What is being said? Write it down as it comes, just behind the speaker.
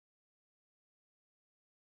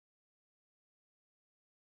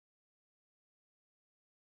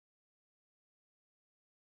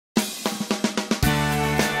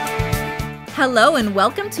Hello and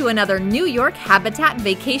welcome to another New York Habitat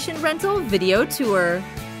Vacation Rental video tour.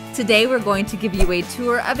 Today we're going to give you a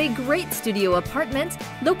tour of a great studio apartment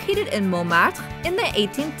located in Montmartre in the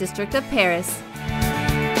 18th district of Paris.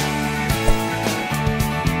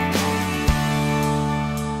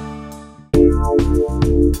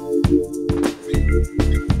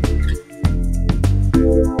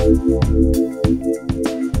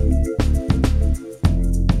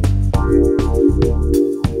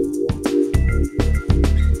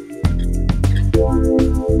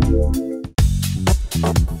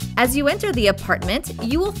 As you enter the apartment,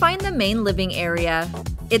 you will find the main living area.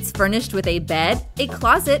 It's furnished with a bed, a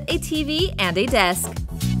closet, a TV, and a desk.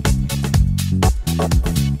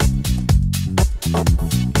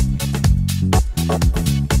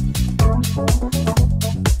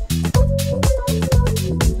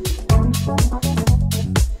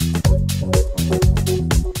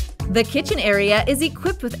 The kitchen area is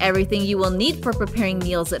equipped with everything you will need for preparing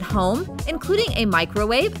meals at home, including a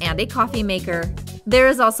microwave and a coffee maker. There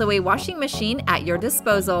is also a washing machine at your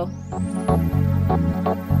disposal.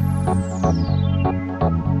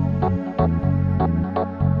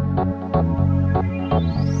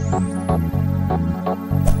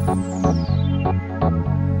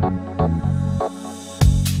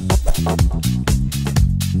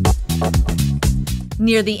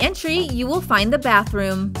 Near the entry, you will find the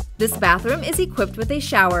bathroom. This bathroom is equipped with a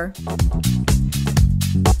shower.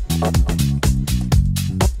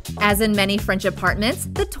 As in many French apartments,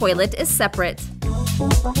 the toilet is separate.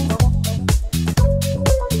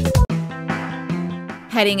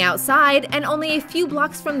 Heading outside, and only a few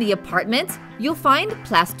blocks from the apartment, you'll find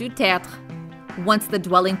Place du Théâtre. Once the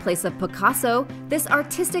dwelling place of Picasso, this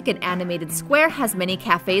artistic and animated square has many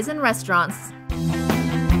cafes and restaurants.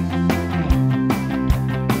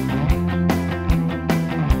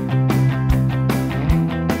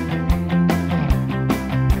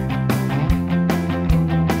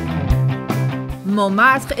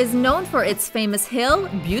 Montmartre is known for its famous hill,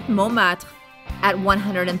 Butte Montmartre. At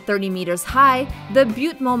 130 meters high, the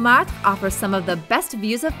Butte Montmartre offers some of the best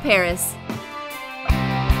views of Paris.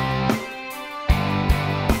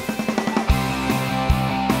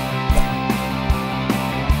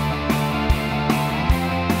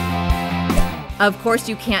 Of course,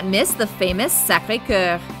 you can't miss the famous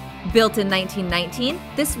Sacré-Cœur. Built in 1919,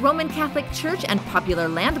 this Roman Catholic church and popular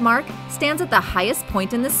landmark stands at the highest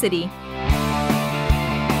point in the city.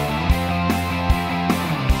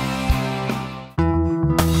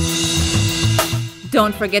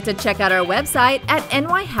 Don't forget to check out our website at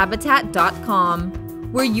nyhabitat.com,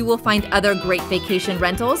 where you will find other great vacation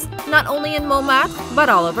rentals, not only in Montmartre, but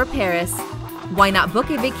all over Paris. Why not book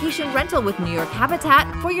a vacation rental with New York Habitat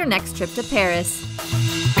for your next trip to Paris?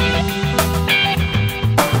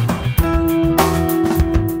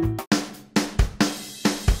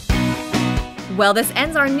 Well, this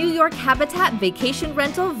ends our New York Habitat Vacation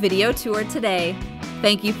Rental video tour today.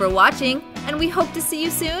 Thank you for watching, and we hope to see you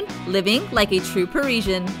soon, living like a true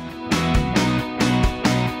Parisian.